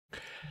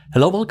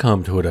Hello,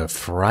 welcome to the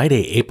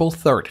Friday, April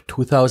 3rd,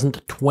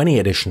 2020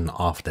 edition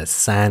of the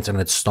SANS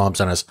Internet Storm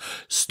Center's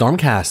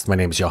Stormcast. My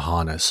name is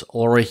Johannes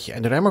Ulrich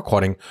and today I'm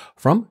recording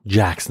from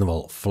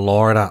Jacksonville,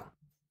 Florida.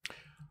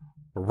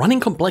 Running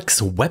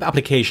complex web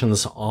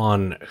applications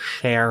on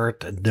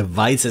shared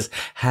devices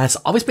has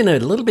always been a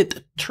little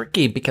bit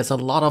tricky because a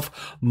lot of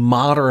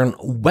modern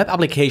web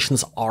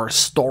applications are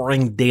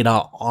storing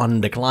data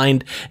on the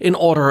client in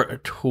order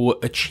to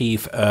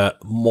achieve a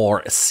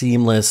more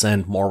seamless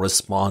and more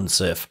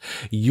responsive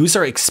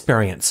user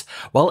experience.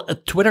 Well,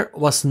 Twitter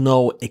was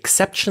no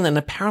exception, and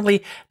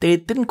apparently they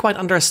didn't quite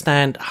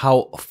understand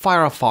how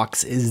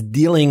Firefox is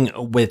dealing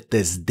with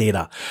this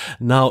data.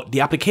 Now,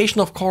 the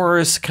application, of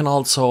course, can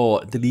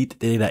also delete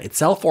the data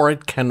itself, or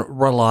it can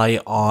rely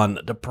on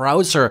the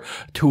browser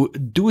to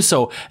do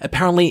so.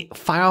 Apparently,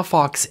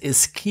 Firefox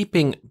is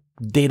keeping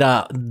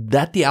data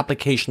that the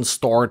application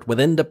stored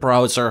within the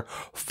browser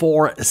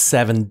for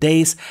 7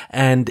 days.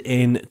 And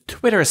in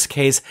Twitter's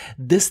case,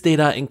 this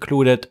data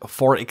included,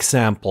 for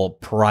example,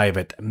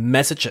 private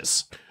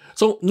messages.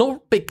 So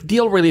no big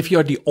deal really if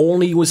you're the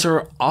only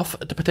user of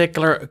the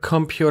particular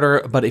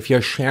computer, but if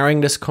you're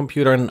sharing this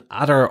computer,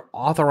 another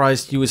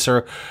authorized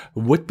user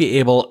would be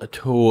able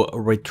to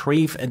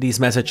retrieve these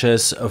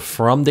messages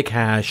from the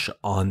cache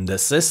on the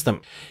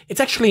system. It's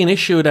actually an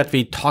issue that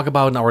we talk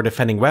about in our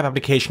Defending Web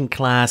Application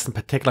class, in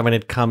particular when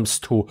it comes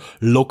to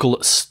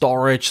local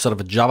storage, sort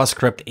of a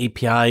JavaScript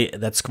API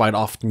that's quite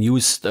often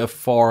used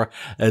for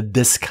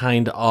this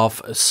kind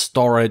of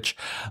storage.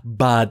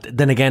 But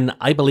then again,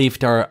 I believe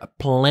there are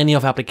plenty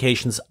of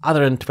applications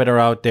other than Twitter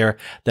out there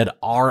that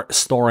are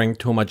storing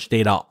too much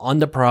data on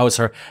the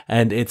browser,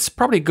 and it's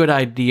probably a good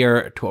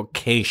idea to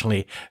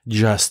occasionally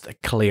just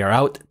clear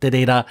out the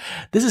data.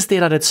 This is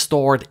data that's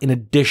stored in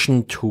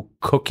addition to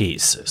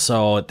cookies.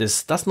 So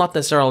this does not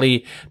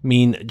necessarily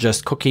mean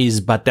just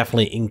cookies, but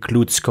definitely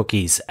includes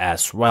cookies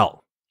as well.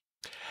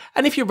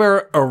 And if you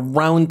were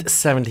around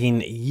 17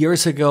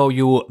 years ago,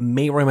 you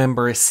may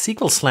remember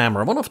SQL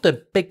Slammer, one of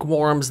the big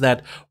worms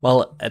that,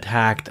 well,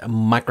 attacked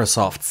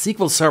Microsoft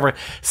SQL Server.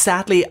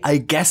 Sadly, I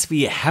guess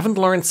we haven't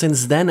learned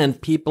since then, and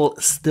people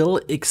still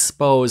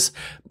expose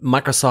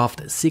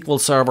Microsoft SQL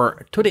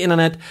Server to the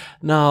internet.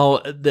 Now,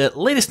 the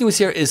latest news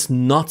here is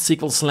not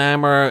SQL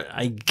Slammer.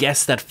 I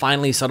guess that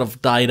finally sort of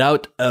died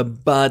out,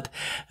 but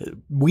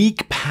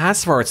weak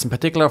passwords, in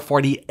particular for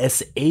the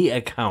SA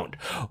account.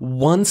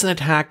 Once an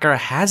attacker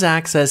has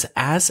access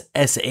as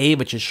SA,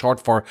 which is short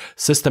for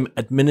System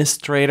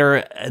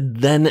Administrator,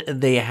 then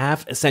they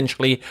have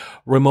essentially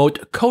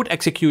remote code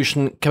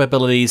execution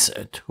capabilities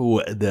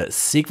to the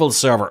SQL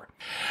Server.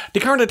 The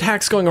current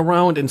attacks going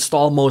around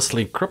install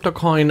mostly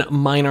CryptoCoin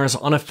miners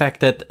on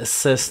affected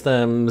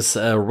systems.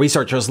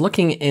 Researchers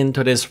looking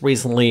into this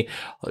recently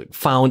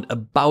found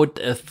about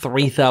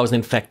 3,000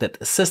 infected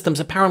systems.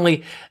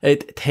 Apparently,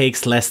 it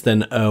takes less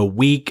than a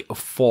week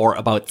for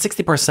about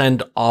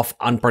 60% of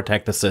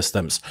unprotected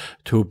systems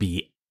to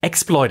be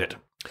exploited.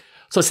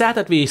 So sad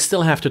that we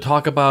still have to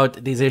talk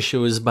about these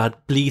issues,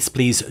 but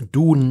please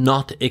do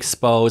not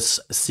expose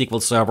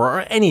SQL Server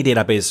or any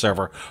database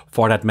server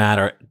for that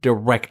matter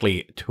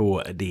directly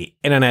to the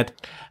internet.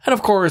 And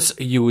of course,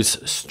 use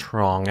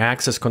strong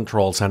access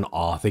controls and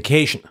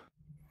authentication.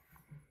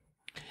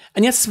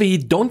 And yes, we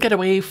don't get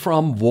away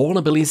from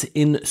vulnerabilities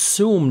in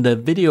Zoom, the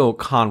video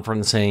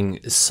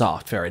conferencing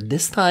software.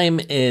 This time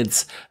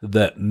it's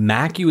the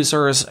Mac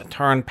users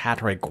turned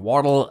Patrick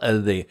Wardle,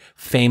 the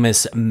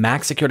famous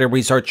Mac security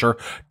researcher,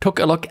 took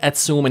a look at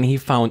Zoom and he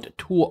found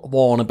two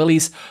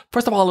vulnerabilities.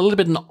 First of all, a little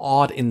bit an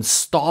odd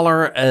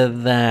installer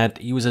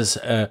that uses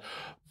a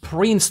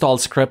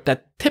pre-installed script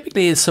that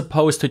typically is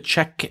supposed to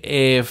check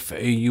if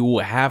you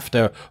have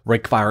the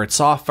required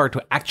software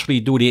to actually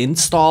do the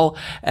install,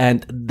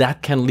 and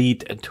that can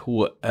lead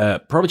to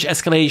privilege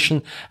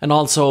escalation and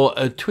also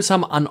to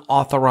some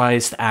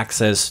unauthorized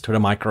access to the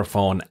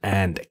microphone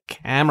and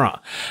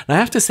camera. Now, I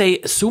have to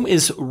say, Zoom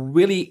is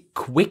really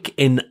quick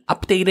in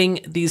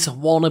updating these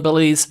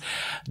vulnerabilities.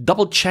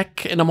 Double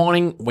check in the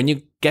morning when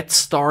you get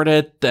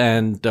started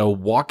and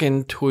walk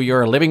into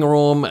your living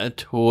room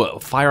to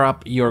fire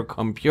up your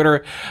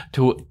computer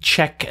to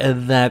check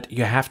that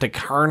you have the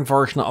current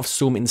version of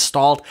Zoom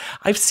installed.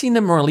 I've seen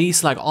them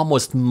release like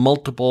almost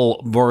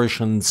multiple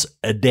versions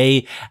a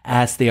day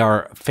as they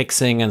are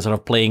fixing and sort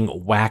of playing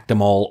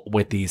whack-a-mole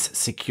with these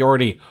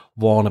security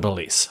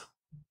vulnerabilities.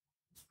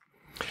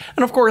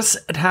 And of course,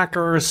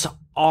 attackers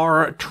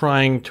are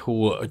trying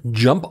to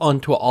jump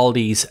onto all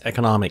these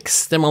economic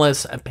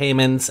stimulus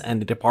payments, and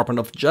the Department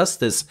of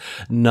Justice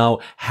now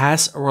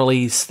has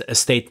released a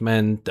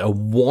statement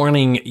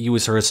warning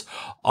users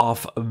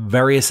of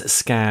various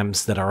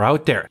scams that are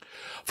out there.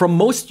 From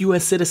most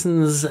US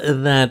citizens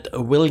that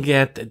will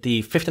get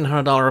the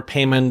 $1,500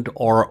 payment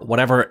or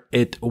whatever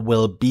it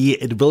will be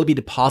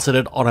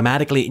deposited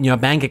automatically in your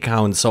bank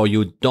account. So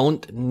you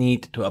don't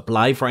need to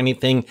apply for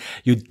anything.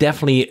 You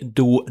definitely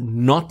do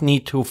not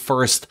need to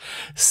first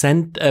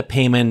send a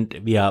payment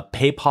via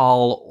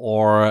PayPal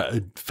or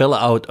fill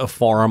out a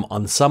form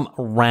on some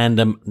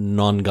random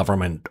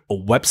non-government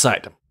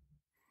website.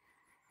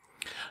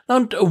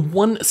 And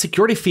one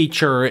security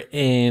feature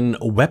in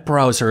web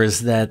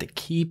browsers that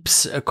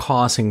keeps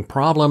causing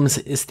problems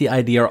is the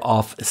idea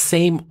of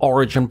same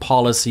origin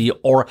policy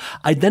or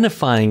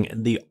identifying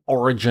the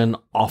origin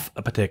of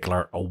a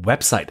particular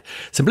website.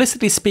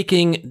 Simplistically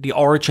speaking, the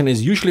origin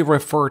is usually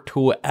referred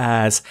to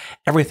as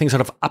everything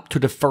sort of up to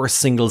the first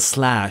single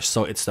slash.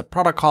 So it's the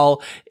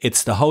protocol,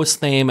 it's the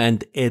host name,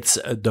 and it's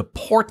the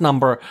port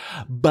number,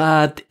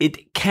 but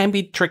it can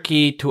be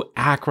tricky to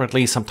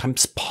accurately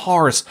sometimes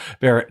parse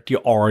where the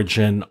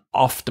origin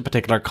of the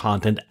particular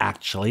content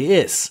actually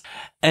is.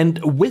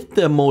 And with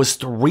the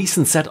most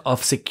recent set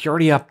of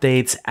security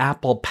updates,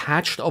 Apple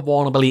patched a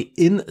vulnerability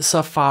in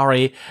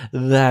Safari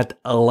that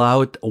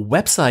allowed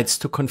websites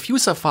to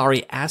confuse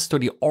Safari as to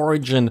the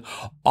origin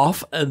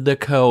of the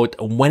code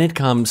when it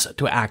comes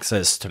to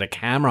access to the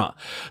camera.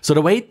 So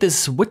the way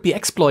this would be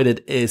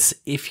exploited is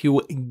if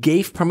you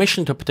gave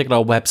permission to a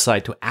particular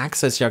website to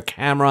access your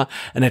camera,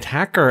 an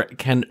attacker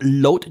can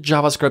load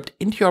JavaScript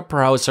into your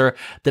browser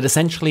that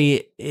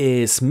essentially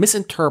is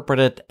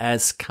misinterpreted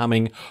as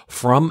coming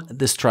from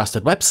this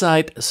trusted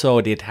website,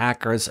 so the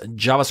attacker's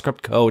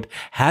JavaScript code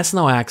has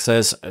no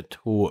access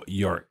to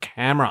your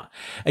camera.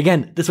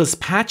 Again, this was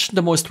patched in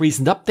the most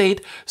recent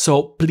update,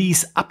 so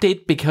please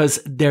update because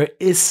there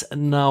is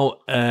now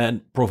a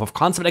proof of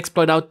concept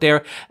exploit out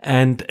there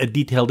and a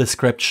detailed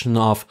description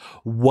of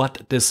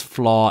what this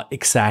flaw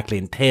exactly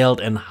entailed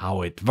and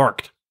how it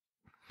worked.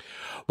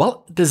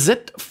 Well, this is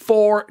it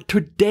for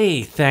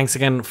today. Thanks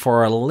again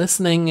for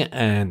listening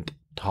and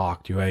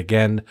talk to you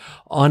again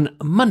on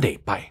Monday.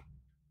 Bye.